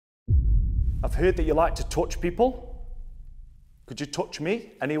I've heard that you like to touch people. Could you touch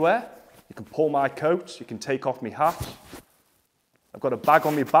me anywhere? You can pull my coat, you can take off my hat. I've got a bag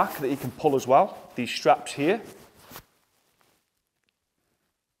on my back that you can pull as well, these straps here.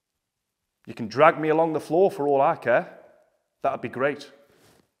 You can drag me along the floor for all I care. That'd be great.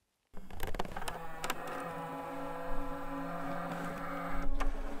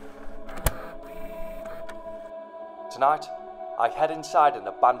 Tonight, I head inside an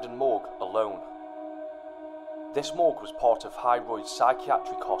abandoned morgue alone. This morgue was part of High Royds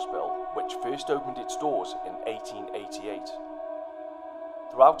Psychiatric Hospital, which first opened its doors in 1888.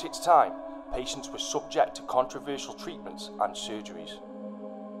 Throughout its time, patients were subject to controversial treatments and surgeries.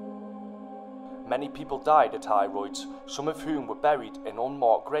 Many people died at High Royds, some of whom were buried in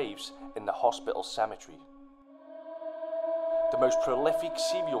unmarked graves in the hospital cemetery. The most prolific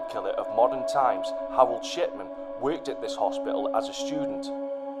serial killer of modern times, Harold Shipman, worked at this hospital as a student.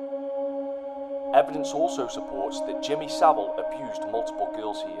 Evidence also supports that Jimmy Savile abused multiple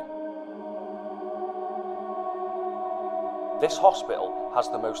girls here. This hospital has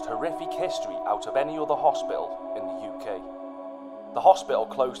the most horrific history out of any other hospital in the UK. The hospital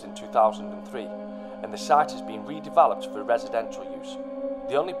closed in 2003, and the site has been redeveloped for residential use.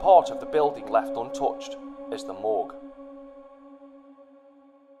 The only part of the building left untouched is the morgue.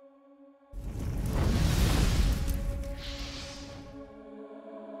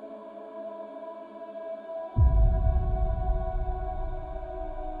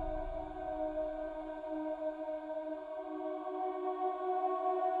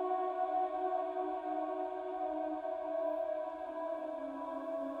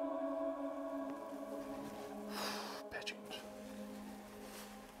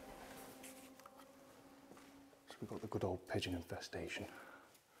 We've got the good old pigeon infestation.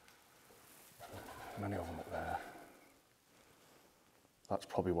 Many of them up there. That's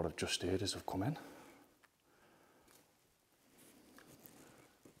probably what I've just heard as I've come in.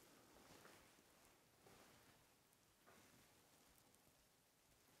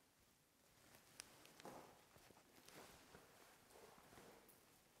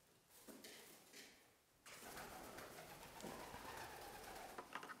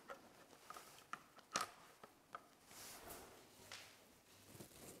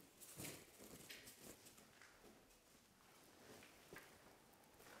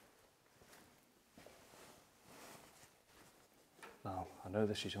 Now, I know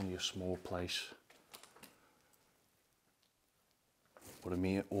this is only a small place, but I'm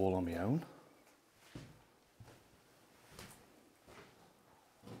here all on my own.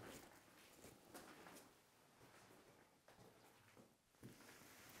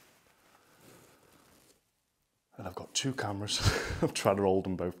 And I've got two cameras. I'm trying to hold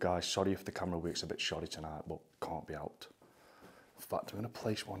them both, guys. Sorry if the camera works a bit shoddy tonight, but can't be out. In fact, I'm going to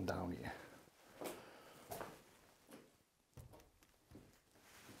place one down here.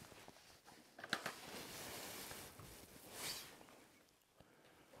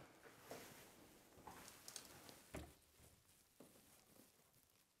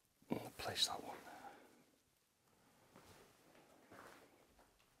 Place that one there.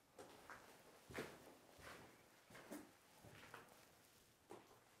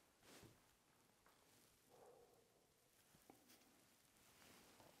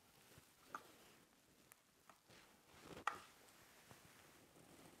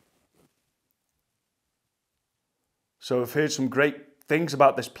 So I've heard some great things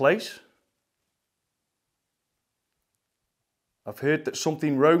about this place. I've heard that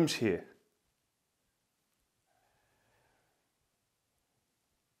something roams here.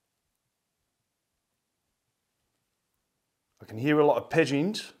 I can hear a lot of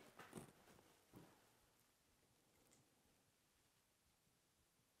pigeons.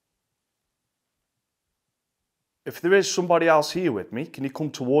 If there is somebody else here with me, can you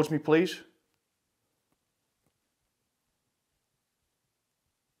come towards me, please?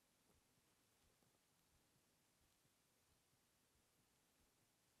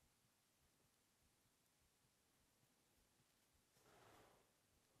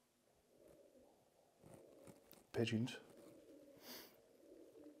 Pigeons.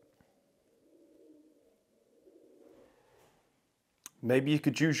 Maybe you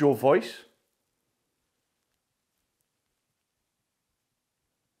could use your voice.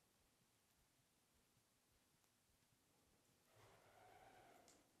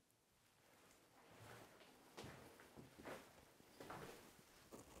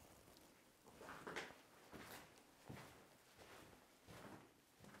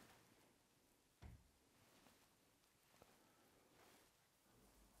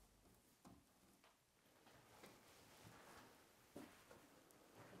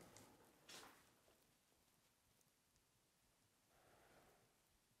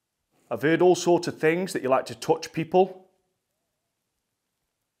 I've heard all sorts of things, that you like to touch people.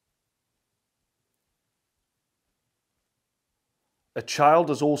 A child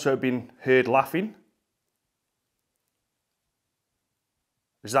has also been heard laughing.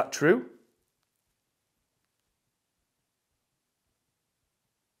 Is that true?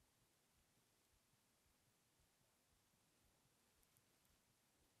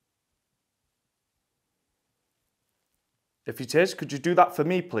 If it is, could you do that for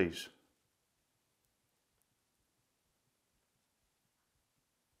me, please?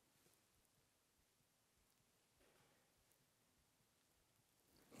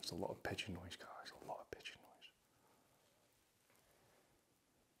 There's a lot of pigeon noise, guys, a lot of pigeon noise.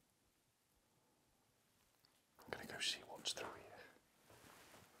 I'm going to go see what's through here.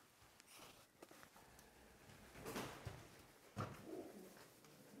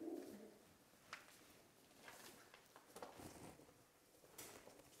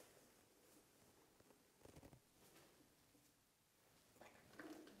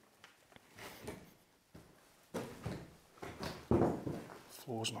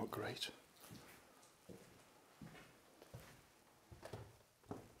 Floor's not great.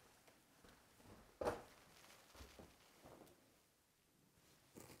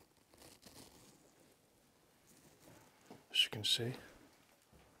 As you can see.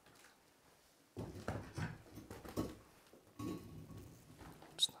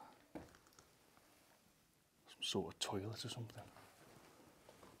 What's that? Some sort of toilet or something.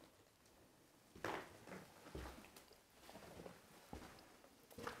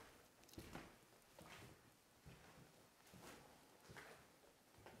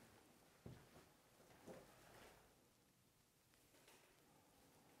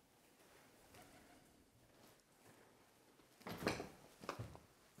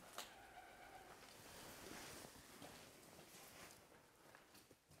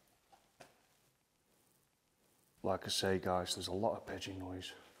 Like I say, guys, there's a lot of pigeon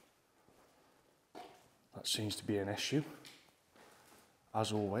noise. That seems to be an issue,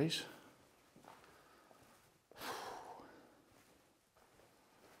 as always.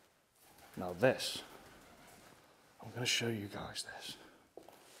 Now this, I'm going to show you guys this.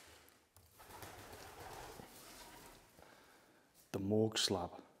 The morgue slab.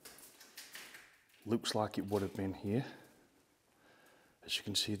 Looks like it would have been here. As you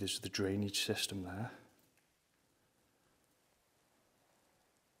can see, there's the drainage system there.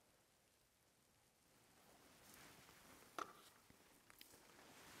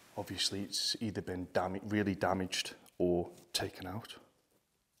 Obviously, it's either been really damaged or taken out.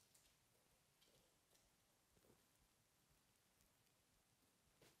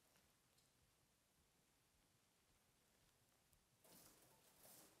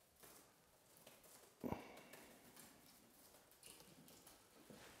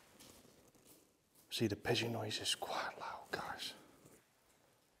 See, the pigeon noise is quite loud, guys.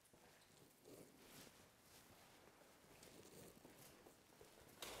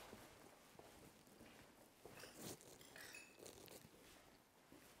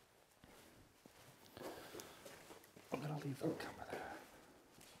 I'm going to leave that camera there.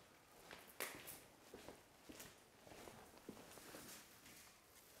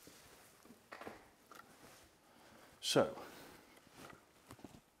 So,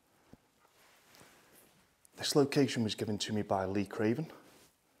 this location was given to me by Lee Craven.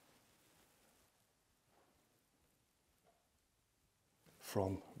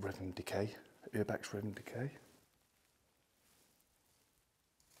 From Rhythm Decay, Urbex Rhythm Decay.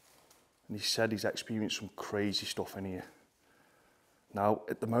 And he said he's experienced some crazy stuff in here. Now,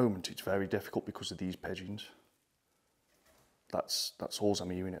 at the moment, it's very difficult because of these pigeons. That's all I'm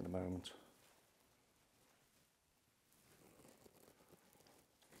hearing at the moment.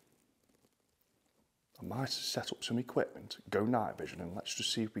 I might set up some equipment, go night vision, and let's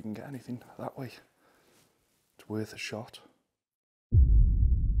just see if we can get anything that way. It's worth a shot.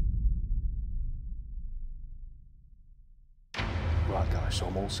 Right guys, so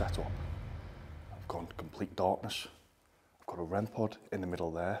I'm all set up. I've gone complete darkness. I've got a REM pod in the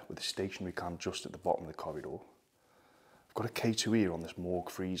middle there with a stationary cam just at the bottom of the corridor. I've got a K2 here on this Morgue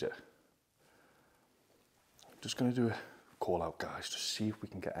freezer. I'm just going to do a call out, guys, to see if we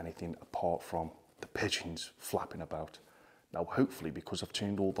can get anything apart from the pigeons flapping about. Now hopefully, because I've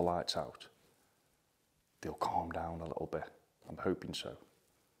turned all the lights out, they'll calm down a little bit. I'm hoping so.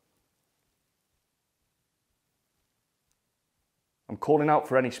 I'm calling out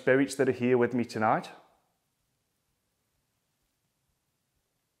for any spirits that are here with me tonight.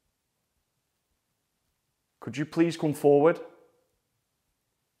 Could you please come forward?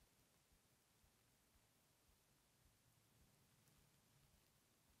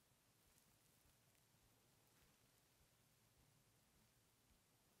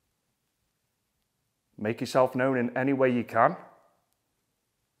 Make yourself known in any way you can.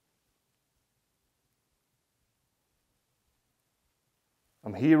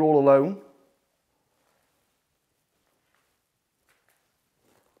 I'm here all alone.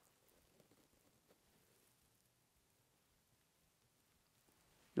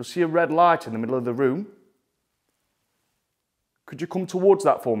 You'll see a red light in the middle of the room. Could you come towards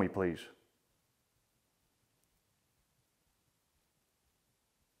that for me, please?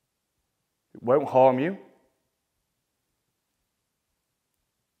 It won't harm you.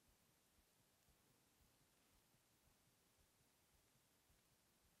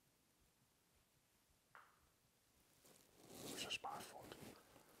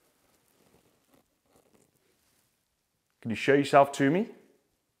 Can you show yourself to me?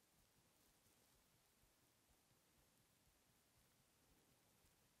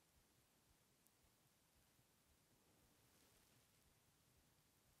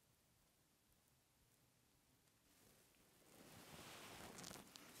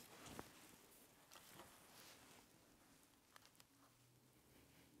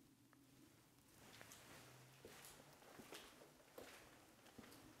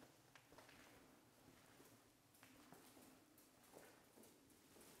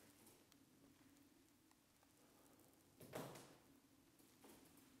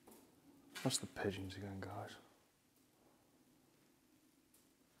 That's the pigeons again, guys.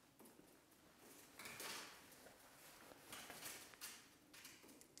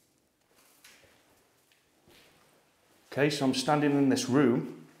 Okay, so I'm standing in this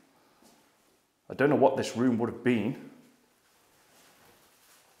room. I don't know what this room would have been,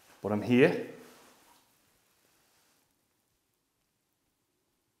 but I'm here.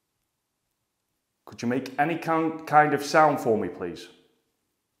 Could you make any kind of sound for me, please?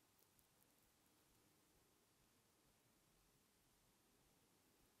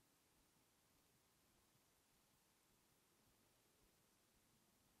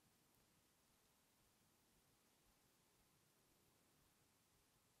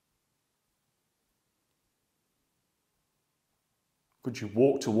 Could you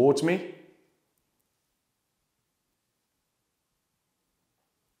walk towards me?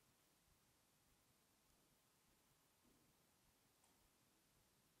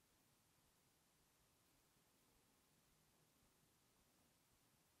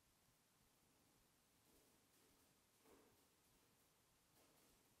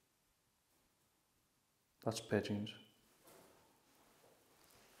 That's pigeons.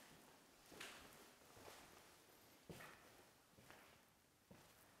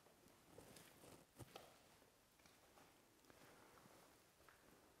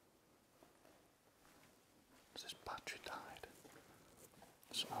 This battery died.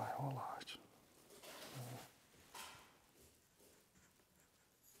 It's my whole life.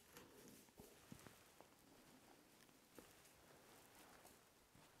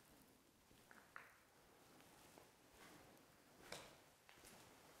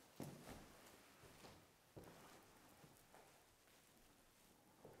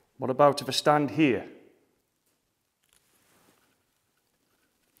 What about if I stand here?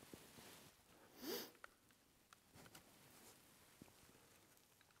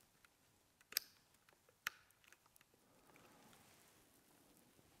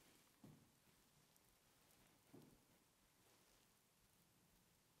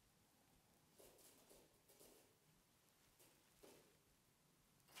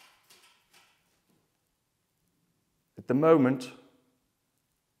 At the moment,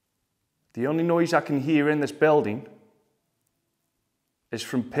 the only noise I can hear in this building is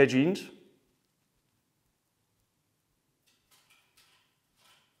from pigeons.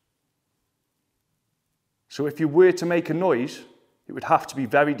 So if you were to make a noise, it would have to be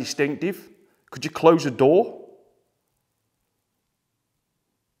very distinctive. Could you close a door?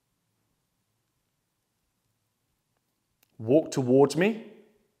 Walk towards me?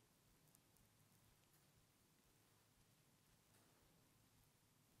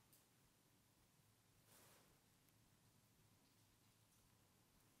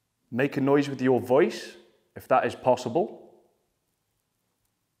 Make a noise with your voice, if that is possible.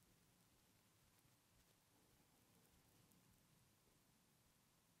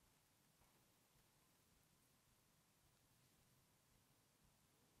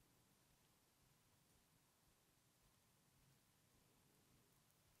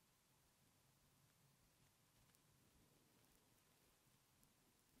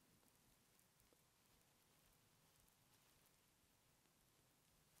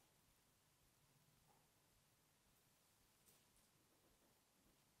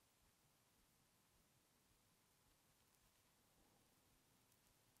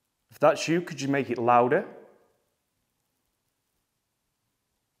 that's you, could you make it louder?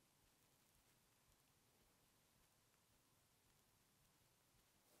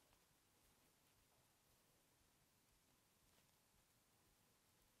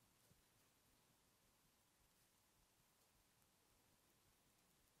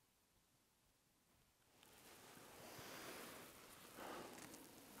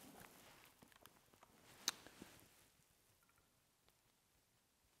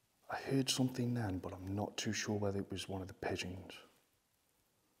 I heard something then, but I'm not too sure whether it was one of the pigeons.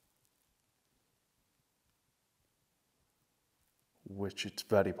 Which it's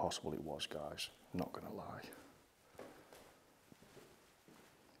very possible it was, guys. I'm not going to lie.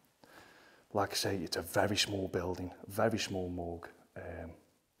 Like I say, it's a very small building, a very small morgue. And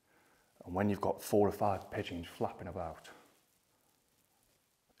when you've got 4 or 5 pigeons flapping about,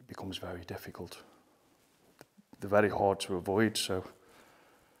 it becomes very difficult. They're very hard to avoid, so...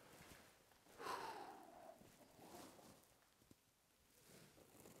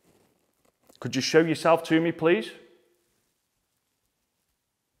 Could you show yourself to me, please?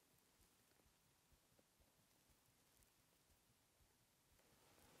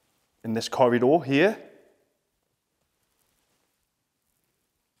 In this corridor here.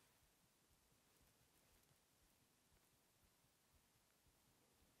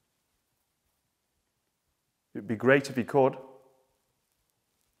 It'd be great if you could.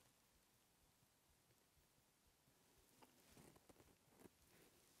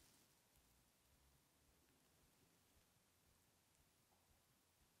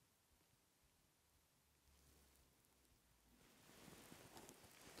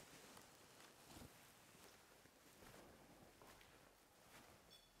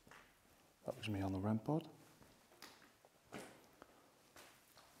 That was me on the REM pod.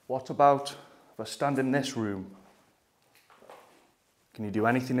 What about if I stand in this room? Can you do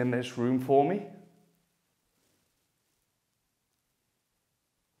anything in this room for me?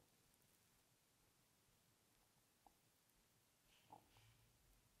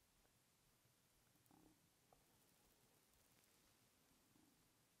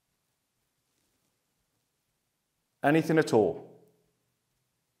 Anything at all?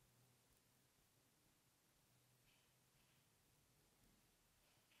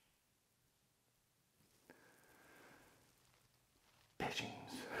 Pigeons.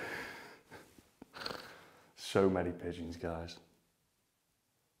 So many pigeons, guys.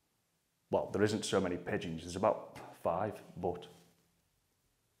 Well, there isn't so many pigeons. There's about 5, but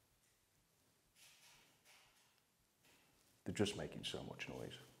they're just making so much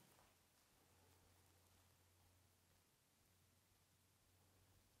noise.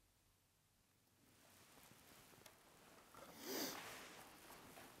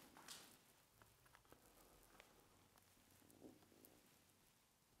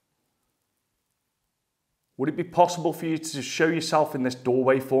 Would it be possible for you to show yourself in this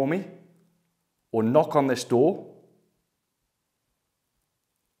doorway for me? Or knock on this door?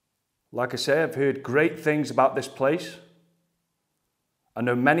 Like I say, I've heard great things about this place. I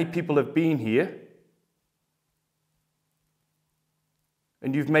know many people have been here.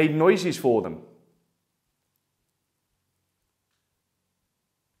 And you've made noises for them.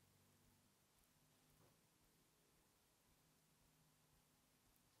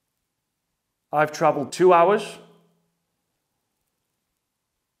 I've travelled 2 hours.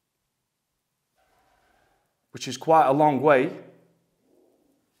 Which is quite a long way.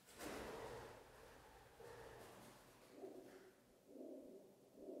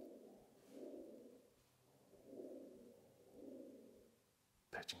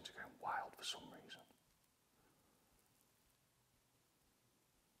 Pigeons are going wild for some reason.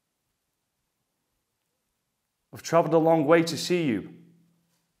 I've travelled a long way to see you.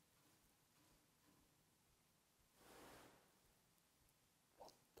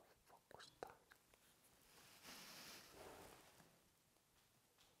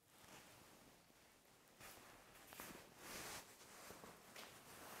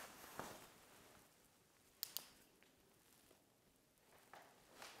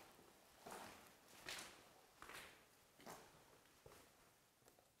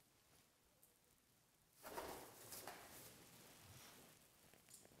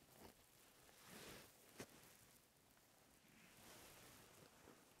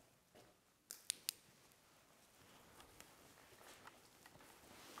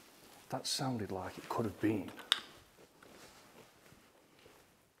 That sounded like it could have been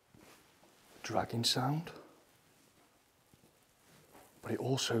dragging sound, but it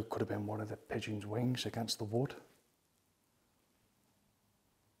also could have been one of the pigeon's wings against the wood.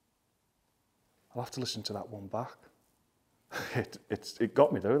 I'll have to listen to that one back. It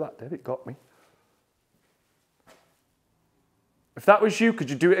got me though, that did, it got me. If that was you, could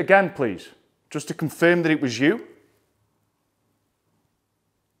you do it again, please? Just to confirm that it was you.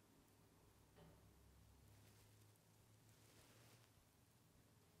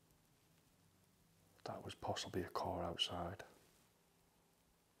 That was possibly a car outside.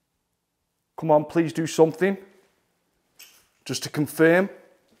 Come on, please do something. Just to confirm.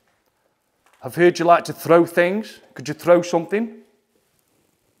 I've heard you like to throw things. Could you throw something?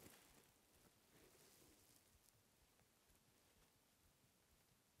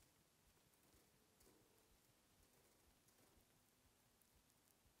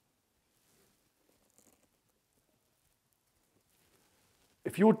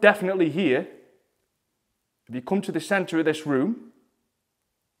 If you're definitely here, if you come to the center of this room,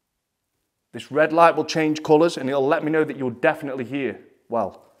 this red light will change colors and it'll let me know that you're definitely here.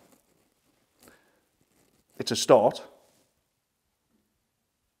 Well, it's a start.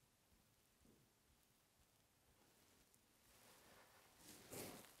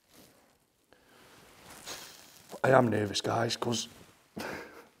 I am nervous, guys, because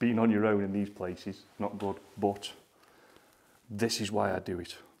being on your own in these places, not good, but this is why I do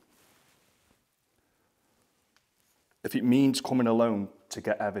it. If it means coming alone to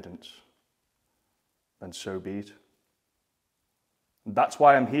get evidence, then so be it. And that's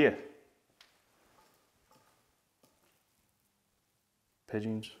why I'm here.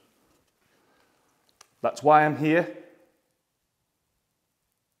 Pigeons. That's why I'm here.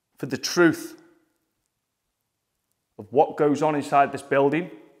 For the truth of what goes on inside this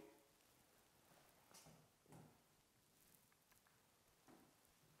building.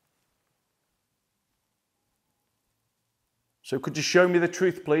 So could you show me the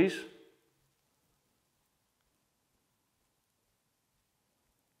truth, please?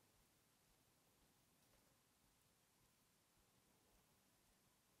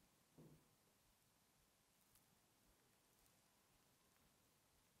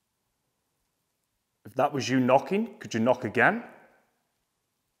 If that was you knocking, could you knock again?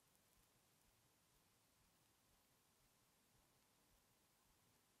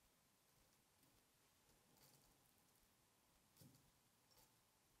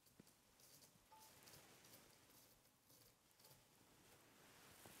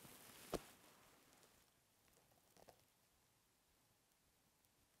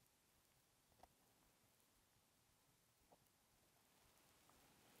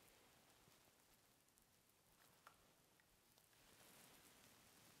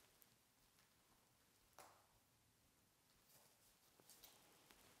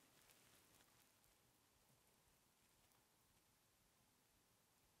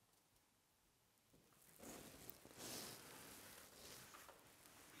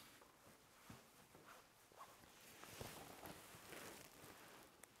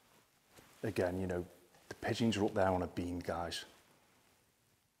 Again, you know, the pigeons are up there on a beam, guys.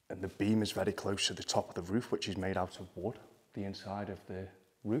 And the beam is very close to the top of the roof, which is made out of wood, the inside of the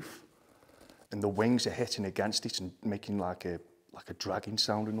roof. And the wings are hitting against it and making like a dragging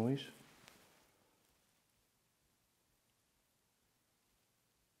sound of noise.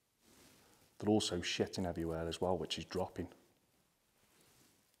 They're also shitting everywhere as well, which is dropping.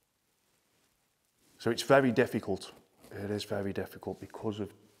 So it's very difficult. It is very difficult because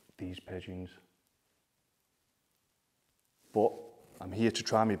of these pigeons. But I'm here to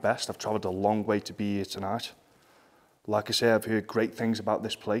try my best. I've travelled a long way to be here tonight. Like I say, I've heard great things about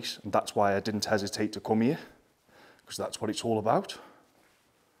this place, and that's why I didn't hesitate to come here, because that's what it's all about.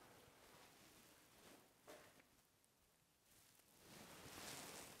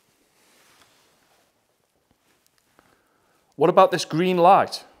 What about this green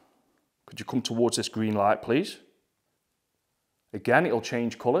light? Could you come towards this green light, please? Again, it'll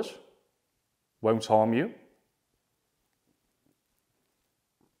change colours. Won't harm you.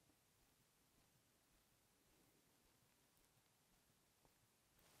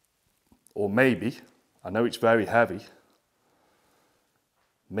 Or maybe, I know it's very heavy,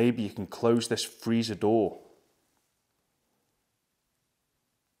 maybe you can close this freezer door.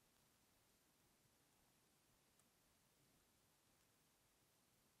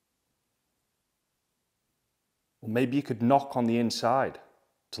 Or maybe you could knock on the inside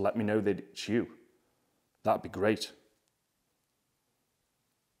to let me know that it's you. That'd be great.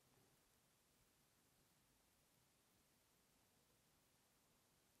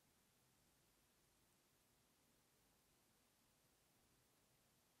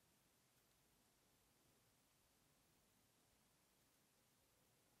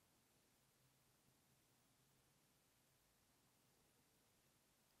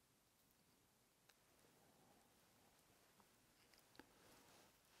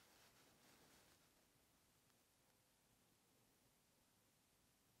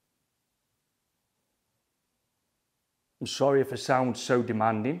 I'm sorry if I sound so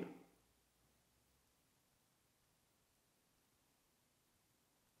demanding.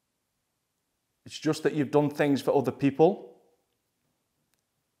 It's just that you've done things for other people.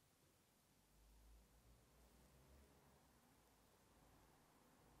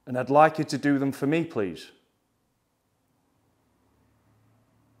 And I'd like you to do them for me, please.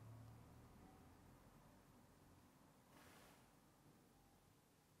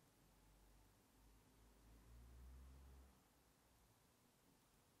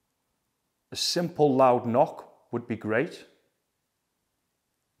 A simple loud knock would be great.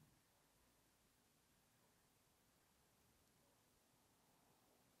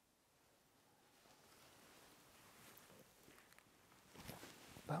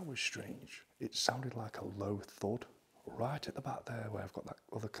 That was strange. It sounded like a low thud right at the back there where I've got that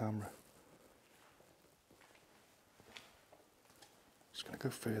other camera. Just going to go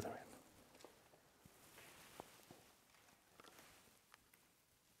further in.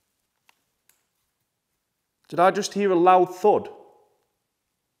 Did I just hear a loud thud?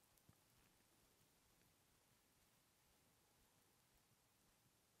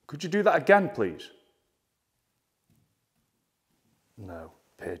 Could you do that again, please? No,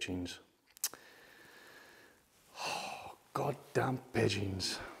 pigeons. Oh, goddamn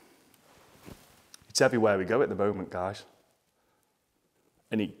pigeons. It's everywhere we go at the moment, guys.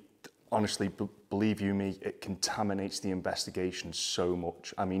 And honestly, believe you me, it contaminates the investigation so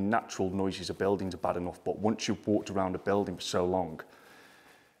much. I mean, natural noises of buildings are bad enough, but once you've walked around a building for so long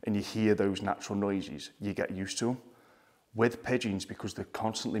and you hear those natural noises, you get used to them. With pigeons, because they're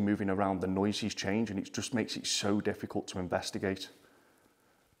constantly moving around, the noises change and it just makes it so difficult to investigate.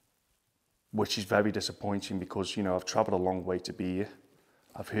 Which is very disappointing because, you know, I've travelled a long way to be here.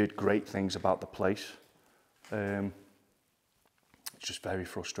 I've heard great things about the place. It's just very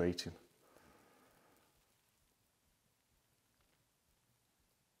frustrating.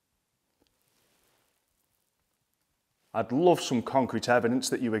 I'd love some concrete evidence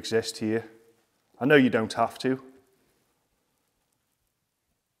that you exist here. I know you don't have to.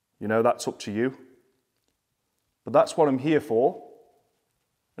 You know, that's up to you. But that's what I'm here for.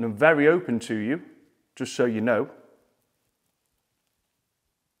 And I'm very open to you, just so you know.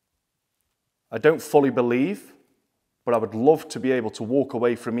 I don't fully believe, but I would love to be able to walk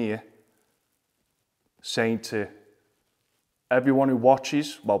away from here saying to everyone who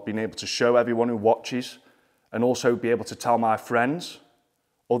watches, well, being able to show everyone who watches, and also be able to tell my friends,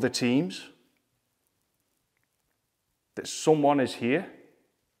 other teams, that someone is here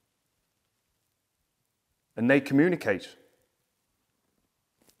and they communicate.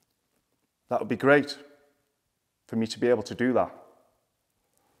 That would be great for me to be able to do that.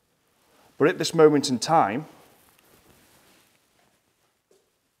 But at this moment in time,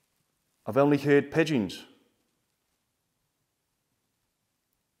 I've only heard pigeons.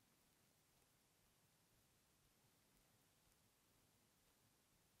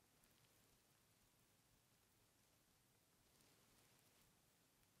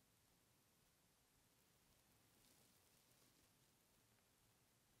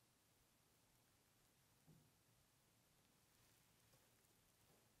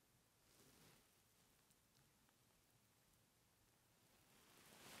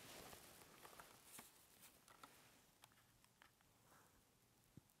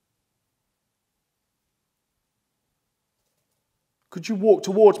 Could you walk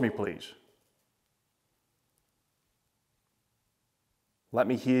towards me, please? Let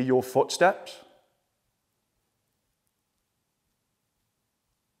me hear your footsteps.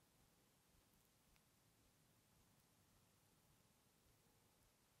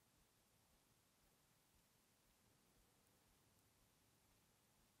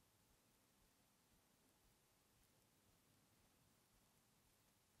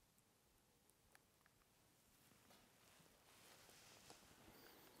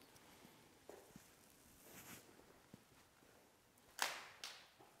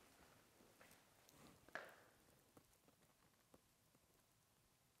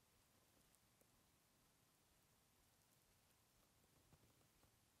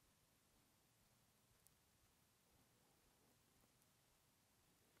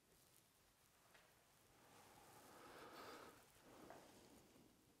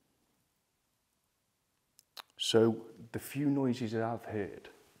 So the few noises that I've heard,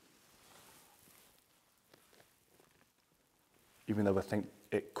 even though I think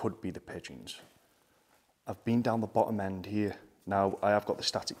it could be the pigeons, I've been down the bottom end here. Now I have got the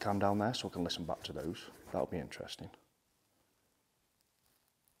static cam down there so I can listen back to those. That'll be interesting.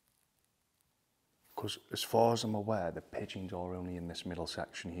 Because as far as I'm aware, the pigeons are only in this middle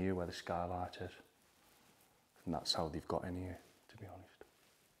section here where the skylight is. And that's how they've got in here, to be honest.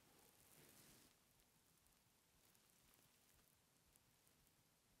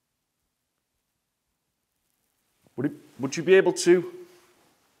 Would you be able to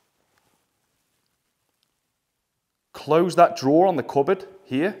close that drawer on the cupboard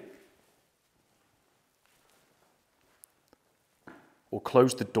here? Or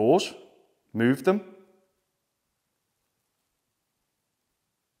close the doors, move them?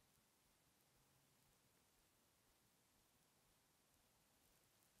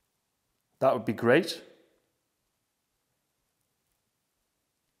 That would be great.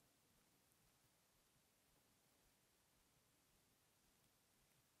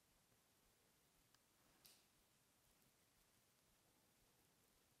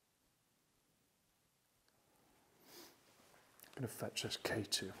 I'm going to fetch this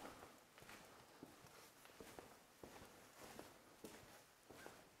K2.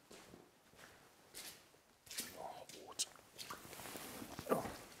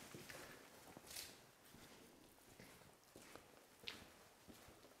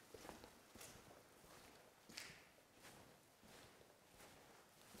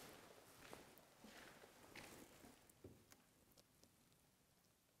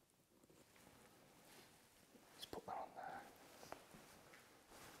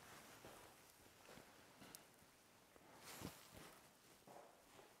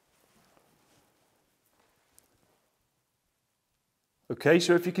 Okay,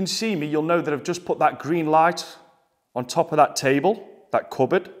 so if you can see me, you'll know that I've just put that green light on top of that table, that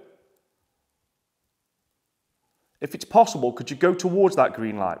cupboard. If it's possible, could you go towards that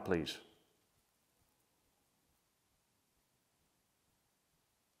green light, please?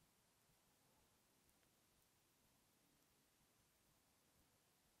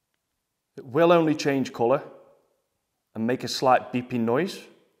 It will only change colour and make a slight beeping noise.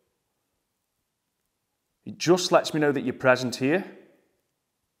 It just lets me know that you're present here.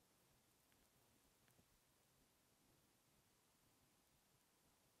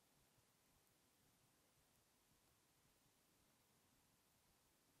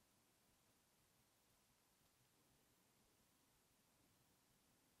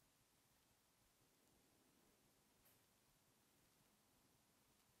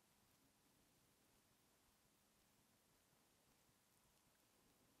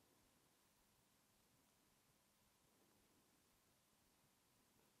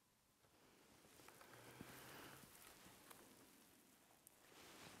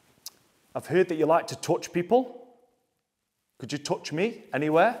 I've heard that you like to touch people. Could you touch me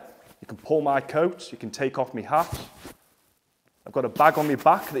anywhere? You can pull my coat, you can take off my hat. I've got a bag on my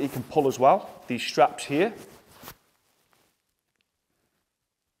back that you can pull as well, these straps here.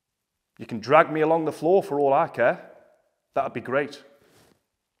 You can drag me along the floor for all I care. That'd be great.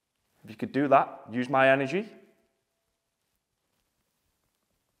 If you could do that, use my energy.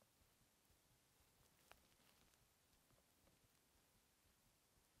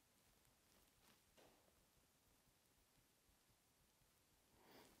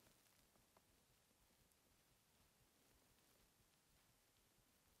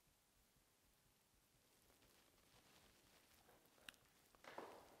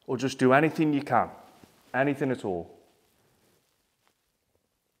 Or just do anything you can, anything at all.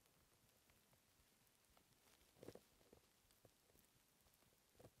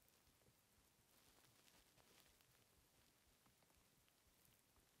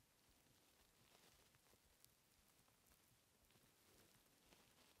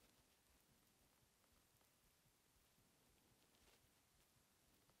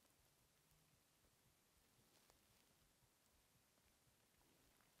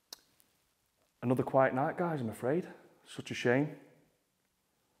 Another quiet night, guys, I'm afraid. Such a shame.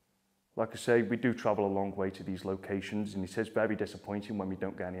 Like I say, we do travel a long way to these locations, and it is very disappointing when we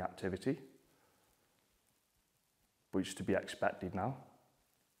don't get any activity. But it's to be expected now.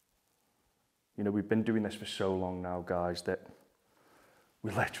 You know, we've been doing this for so long now, guys, that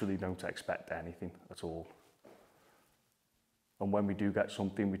we literally don't expect anything at all. And when we do get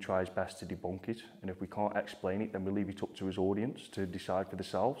something, we try as best to debunk it. And if we can't explain it, then we leave it up to his audience to decide for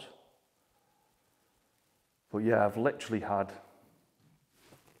themselves. But yeah, I've literally had...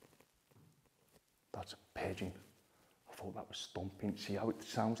 That's a pigeon. I thought that was thumping. See how it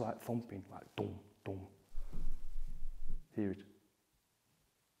sounds like thumping? Like dum, dum. Hear it?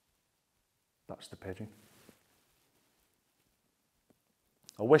 That's the pigeon.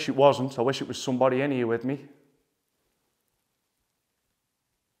 I wish it wasn't. I wish it was somebody in here with me.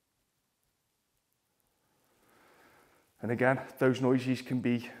 And again, those noises can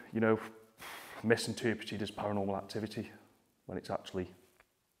be, you know, misinterpreted as paranormal activity when it's actually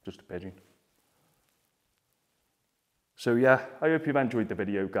just a pigeon. So yeah, I hope you've enjoyed the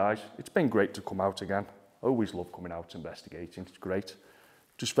video, guys. It's been great to come out again. I always love coming out investigating, it's great.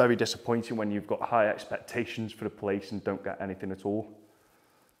 Just very disappointing when you've got high expectations for the place and don't get anything at all.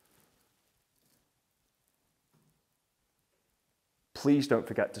 Please don't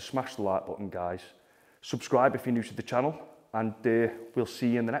forget to smash the like button, guys. Subscribe if you're new to the channel, and we'll see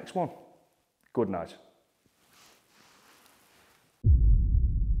you in the next one. Good night.